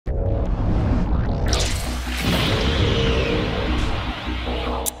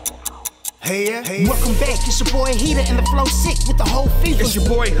Heatah. Welcome back, it's your boy Heatah and the flow sick with the whole fever. It's your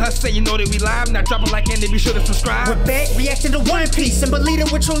boy Hustla, you know that we live. Now drop a like and then be sure to subscribe. We're back, reacting to One Piece, and believe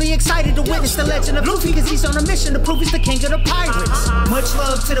that we're truly excited to witness the legend of Luffy, cause he's on a mission to prove he's the king of the pirates. Much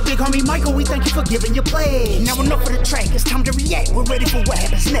love to the big homie Michael, we thank you for giving your pledge. Now enough of the track, it's time to react, we're ready for what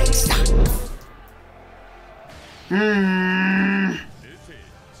happens next.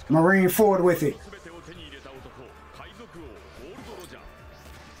 Marine forward with it.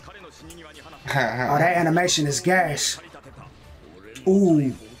 Oh, that animation is gas.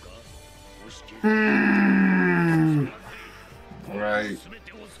 Ooh. Right.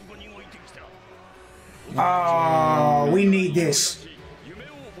 Oh, we need this.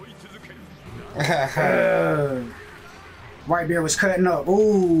 Whitebeard was cutting up.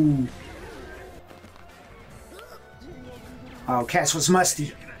 Ooh. Oh, Cass was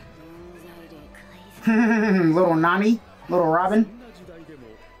musty. Little Nani, little Robin.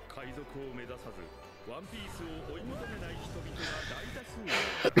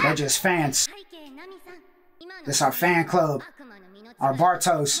 They're just fans. This is our fan club. Our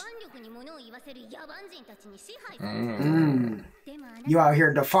Bartos. You out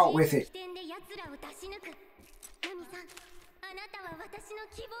here default with it.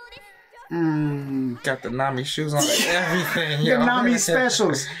 Got the Nami shoes on and everything, yo. The Nami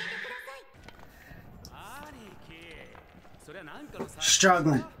specials.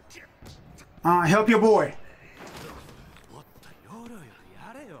 Struggling. Help your boy.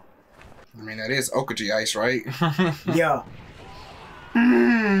 I mean, that is Okaji ice, right? Yeah.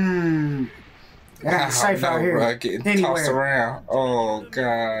 It ain't safe out here. Bro, getting anywhere. tossed around. Oh,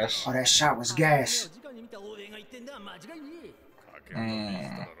 gosh. Oh, that shot was gas.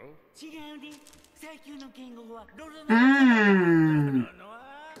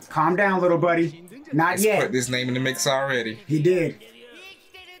 Calm down, little buddy. Not Let's yet. put this name in the mix already. He did.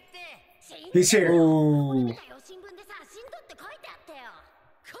 He's here. Ooh.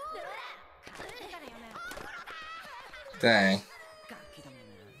 Dang.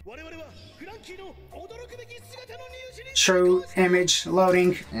 True image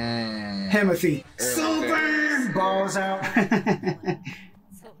loading. Heatah. Super balls out.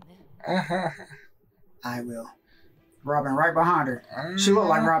 I will. Robin right behind her. She looked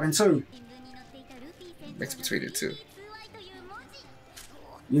like Robin too. Mix between the two.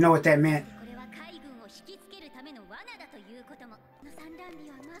 You know what that meant.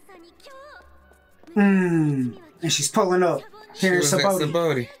 And she's pulling up. Here in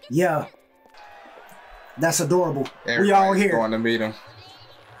Saboti. Yeah. That's adorable. We all here. Going to meet him.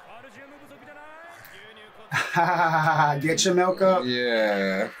 Get your milk up.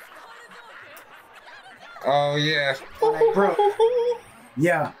 Yeah. Oh, yeah. Bro.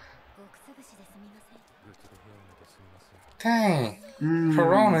 Yeah. Dang.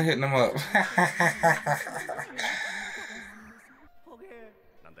 Corona hitting him up.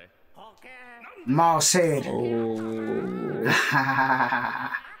 Moss head. Oh.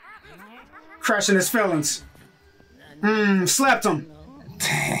 Crushing his feelings. Slept him.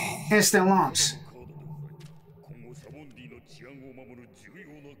 Dang. Instant lumps.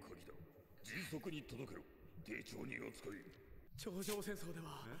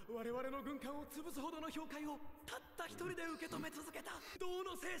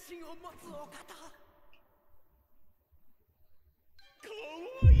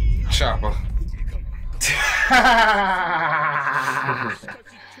 Chopper.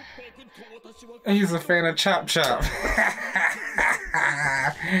 He's a fan of Chop Chop.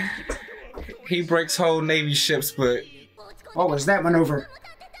 He breaks whole Navy ships, but What was that maneuver?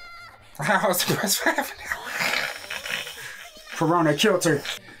 I was surprised what happened. Corona killed her.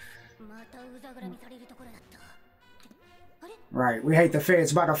 Right, we hate the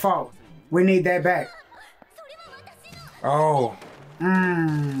feds by default. We need that back. Oh.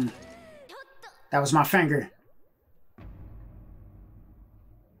 That was my finger.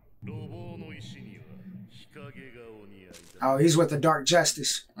 Oh, he's with the Dark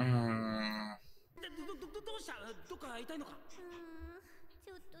Justice.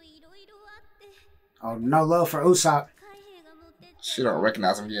 Oh, no love for Usopp. She don't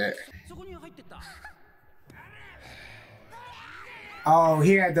recognize him yet. Oh,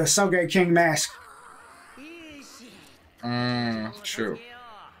 he had the Soge King mask. True.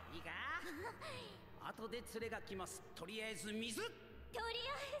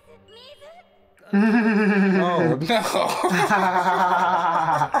 Oh, no.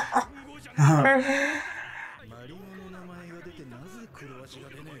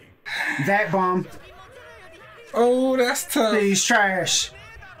 That bomb. Oh, that's tough. He's trash.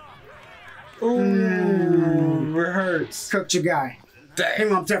 Ooh, it hurts. Cooked your guy. He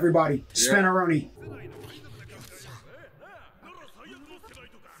lumped everybody. Spinneroonie.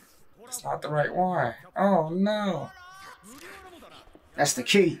 It's not the right one. Oh no. That's the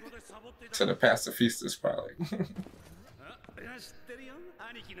key. To the pacifistas, probably.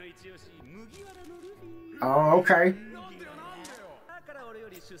 Oh, okay.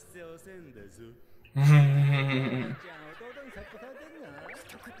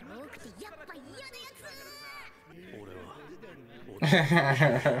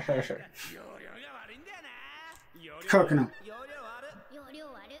 Cooking them.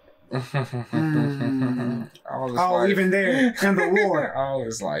 All his Oh, life. even there in the war. All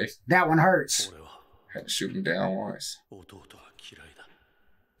his life. That one hurts. Had to shoot him down once.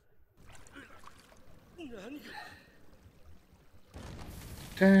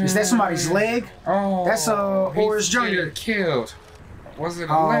 Is that somebody's leg? Oh, That's Oris Jr. Killed. Was it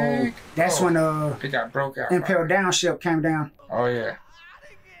a leg? That's when it got broke out. Impel Down ship came down. Oh yeah.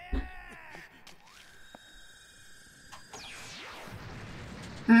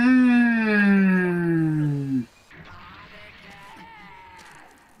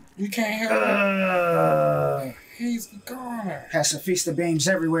 You can't help it. He's gone. Pacifista beams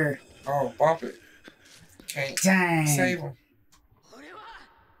everywhere. Oh, bump it. Can't save him.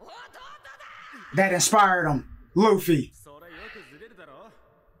 That inspired him. Luffy.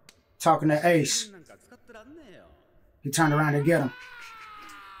 Talking to Ace. He turned around to get him.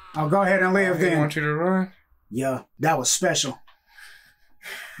 Oh, go ahead and live then. I want you to run? Yeah, that was special.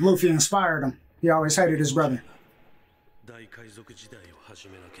 Luffy inspired him. He always hated his brother.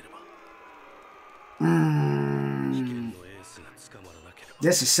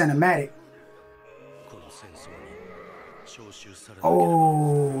 This is cinematic.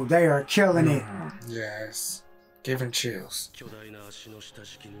 Oh, they are killing it. Yes. Giving chills.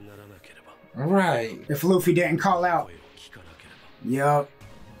 Right. If Luffy didn't call out. Yup.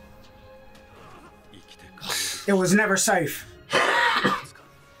 It was never safe.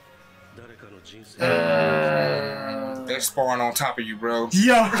 They're sparring on top of you, bro.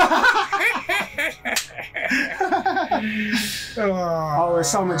 Yeah. Oh,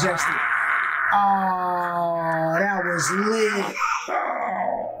 it's so majestic. Oh, that was lit.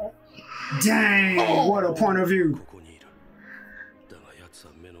 Dang, what a point of view.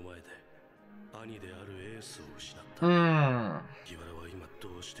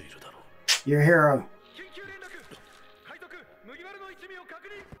 Your hero.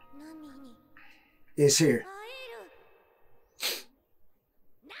 Is here.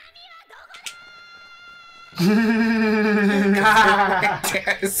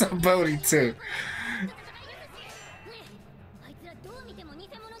 It's a Bodhi too.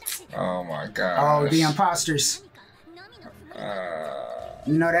 Oh my god. Oh, the imposters.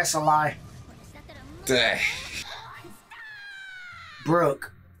 You know that's a lie. Dang.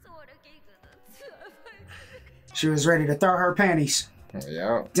 Brooke. She was ready to throw her panties.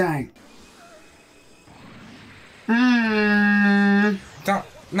 Yeah. Dang.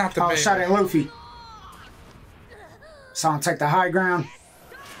 Not the Oh, baby. shot at Luffy. Saw him take the high ground.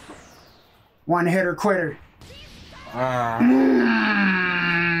 One hitter quitter.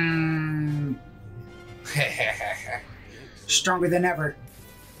 Stronger than ever.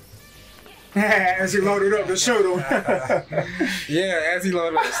 As he loaded up to shoot him. Yeah, as he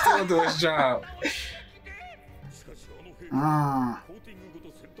loaded up, still do his job.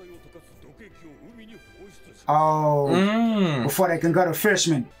 Oh, before they can go to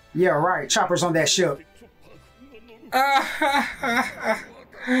Fishman. Yeah, right. Chopper's on that ship. I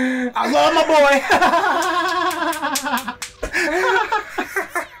love my boy.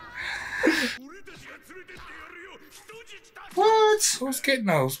 What? Who's getting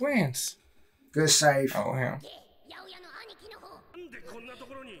those wins? Good save. Oh, him.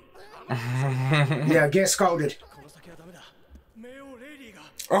 Yeah, get scolded.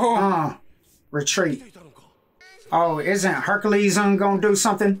 Oh. Retreat. Oh, isn't Hercules gonna do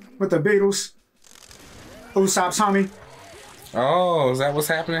something with the Beatles? Usopp's homie. Oh, is that what's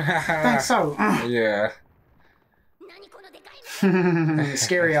happening? I think so. Yeah. It's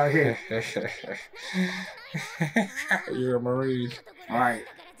scary out here. You're a Marine. Alright.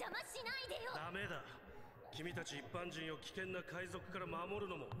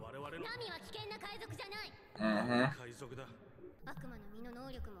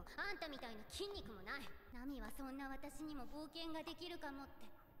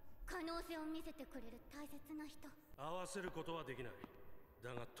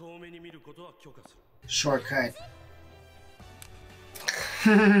 Shortcut.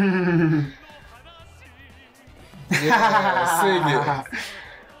 Yeah, sing it.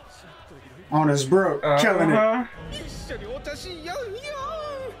 On his brook, killing it.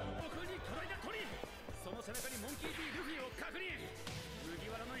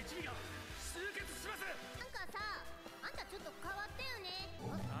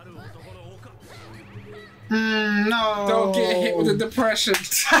 No. Don't get hit with the depression.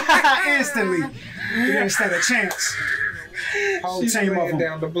 Instantly. You didn't stand a chance. Whole She's team of laying them.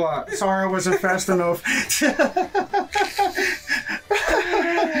 down the block. Sorry I wasn't fast enough.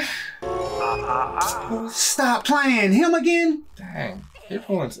 Stop playing. Him again? Dang. He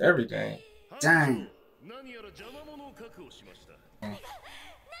ruins everything. Dang.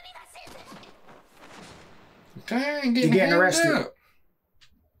 Dang, You getting arrested. Up.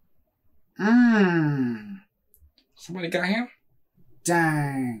 Somebody got him?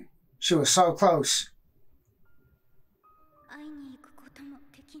 Dang. She was so close.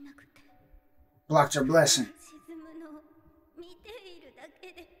 Blocked your blessing.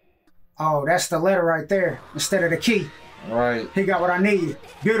 Oh, that's the letter right there instead of the key. Right. He got what I needed.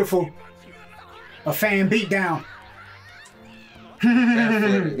 Beautiful. A fan beatdown.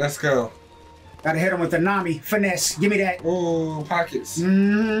 Let's go. Gotta hit him with the Nami. Finesse. Give me that. Ooh, pockets.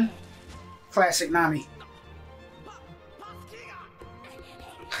 Classic Nami.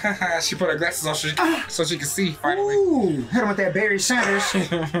 She put her glasses on so she can see finally. Ooh, hit him with that Barry Sanders.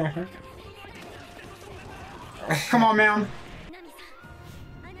 Come on, ma'am.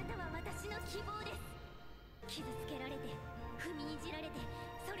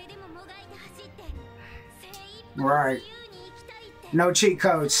 Right. No cheat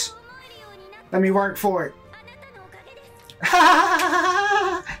codes. Let me work for it.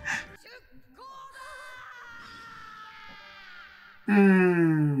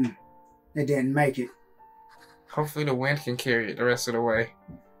 It didn't make it. Hopefully the wind can carry it the rest of the way.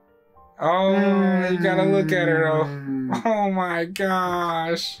 Oh, you gotta look at her though. Oh my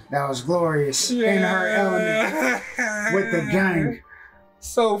gosh. That was glorious. In her element. With the gang.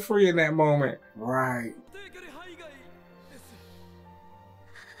 So free in that moment. Right.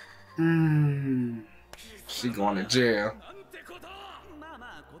 She going to jail.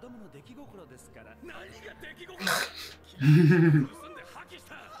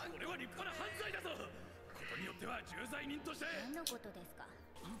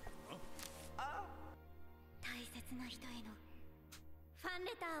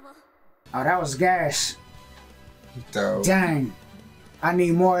 Oh, that was gas. Dope. Dang. I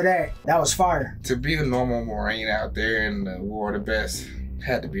need more of that. That was fire. To be a normal Marine out there in the War of the Best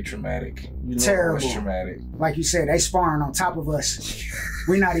had to be traumatic. You know Terrible. It was traumatic. Like you said, they sparring on top of us.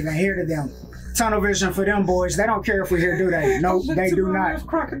 We're not even here to them. Tunnel vision for them boys. They don't care if we're here, do they? Nope, they do not. Left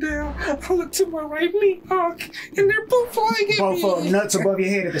crocodile. I look to my right, meat hawk, and they're both flying at Both me. of them nuts above your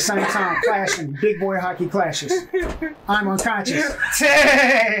head at the same time, clashing. Big boy hockey clashes. I'm unconscious.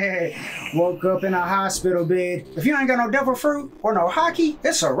 Woke up in a hospital bed. If you ain't got no devil fruit or no hockey,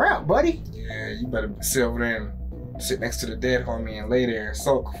 it's a wrap, buddy. Yeah, you better sit over there and sit next to the dead homie and lay there and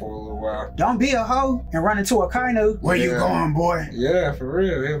sulk for a little while. Don't be a hoe and run into a kainu. Where you Yeah. going, boy? Yeah, for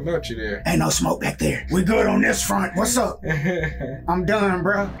real. He'll melt you there. Ain't no smoke back there. We good on this front. What's up? I'm done,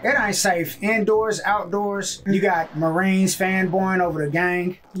 bro. It ain't safe. Indoors, outdoors. You got Marines fanboying over the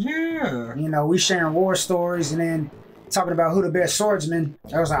gang. Yeah. You know, we sharing war stories and then talking about who the best swordsman.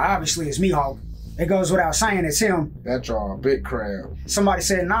 I was like, obviously it's Mihawk. It goes without saying it's him. That draw a big crowd. Somebody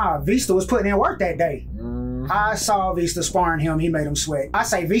said, nah, Vista was putting in work that day. I saw Vista sparring him. He made him sweat. I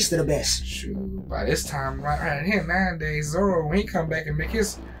say Vista the best. Shoot, by this time, right here, 9 days, Zoro, when he come back and make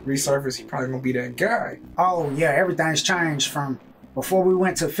his resurface, he probably gonna be that guy. Oh, yeah, everything's changed from before we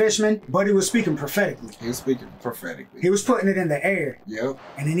went to Fishman. Buddy was speaking prophetically. He was speaking prophetically. He was putting it in the air. Yep.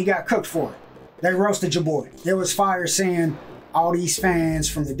 And then he got cooked for it. They roasted your boy. It was fire seeing all these fans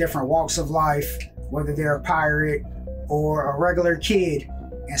from the different walks of life, whether they're a pirate or a regular kid,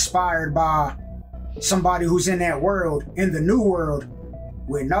 inspired by somebody who's in that world, in the new world,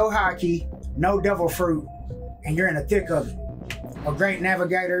 with no hockey, no devil fruit, and you're in the thick of it. A great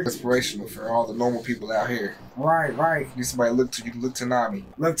navigator. Inspirational for all the normal people out here. Right, right. You need somebody to look to, you can look to Nami.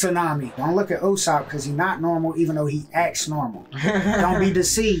 Look to Nami. Don't look at Usopp because he's not normal even though he acts normal. Don't be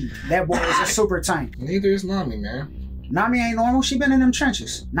deceived. That boy is a super tank. Neither is Nami, man. Nami ain't normal. She been in them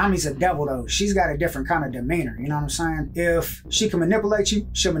trenches. Nami's a devil though. She's got a different kind of demeanor. You know what I'm saying? If she can manipulate you,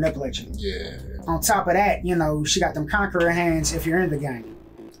 she'll manipulate you. Yeah. On top of that, you know, she got them conqueror hands if you're in the gang.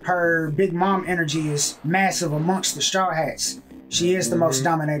 Her big mom energy is massive amongst the Straw Hats. She is the most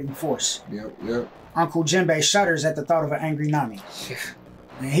dominating force. Yep. Uncle Jinbei shudders at the thought of an angry Nami. Yeah.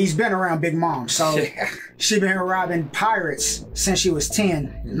 And he's been around Big Mom, so Yeah. she been robbing pirates since she was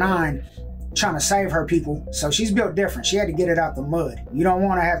 10, 9. trying to save her people. So she's built different. She had to get it out the mud. You don't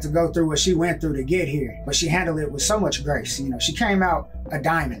want to have to go through what she went through to get here, but she handled it with so much grace. You know, she came out a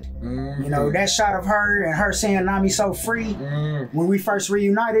diamond. You know, that shot of her and her saying Nami so free when we first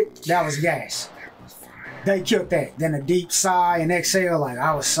reunited, that was gas. They killed that. Then a deep sigh and exhale, like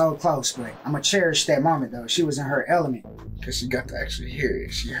I was so close, but I'm gonna cherish that moment though. She was in her element. Cause she got to actually hear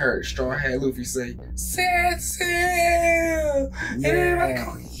it. She heard Straw Hat Luffy say, "Set sail!" And everybody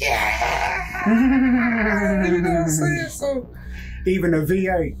go, "Yeah!" You know what I'm saying? So even the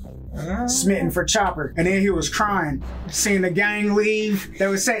VA smitten for Chopper, and then he was crying, seeing the gang leave. They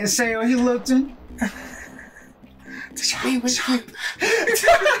were setting sail. He looked in.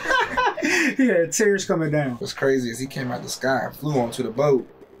 He had tears coming down. What's crazy is he came out the sky and flew onto the boat.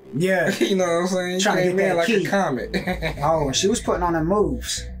 Yeah. You know what I'm saying? He Trying to came get in that like key. a comet. Oh, and she was putting on her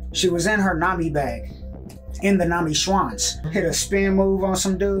moves. She was in her Nami bag, in the Nami Schwans. Hit a spin move on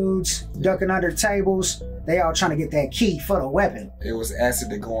some dudes, ducking under tables. They all trying to get that key for the weapon. It was acid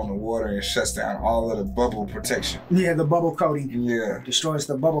that go in the water and shuts down all of the bubble protection. Yeah, the bubble coating. Yeah. Destroys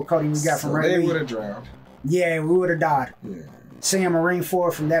the bubble coating we got from Ray They Lee. would have drowned. Yeah, we would have died. Yeah. Seeing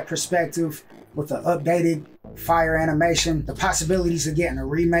Marineford from that perspective with the updated fire animation, the possibilities of getting a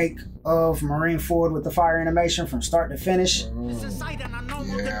remake of Marineford with the fire animation from start to finish.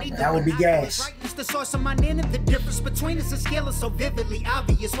 That would be gas. It's the source of my name, and the difference between us is scale is so vividly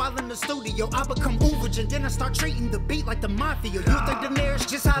obvious. While in the studio, I become Uberage, and then I start treating the beat like the mafia. You think Daenerys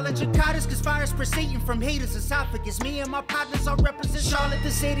just holler Jakartas, cause fire's proceeding from Heatah's esophagus. Me and my partners all represent Charlotte,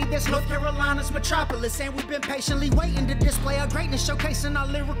 the city that's North Carolina's metropolis. And we've been patiently waiting to display our greatness, showcasing our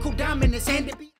lyrical dominance. And to be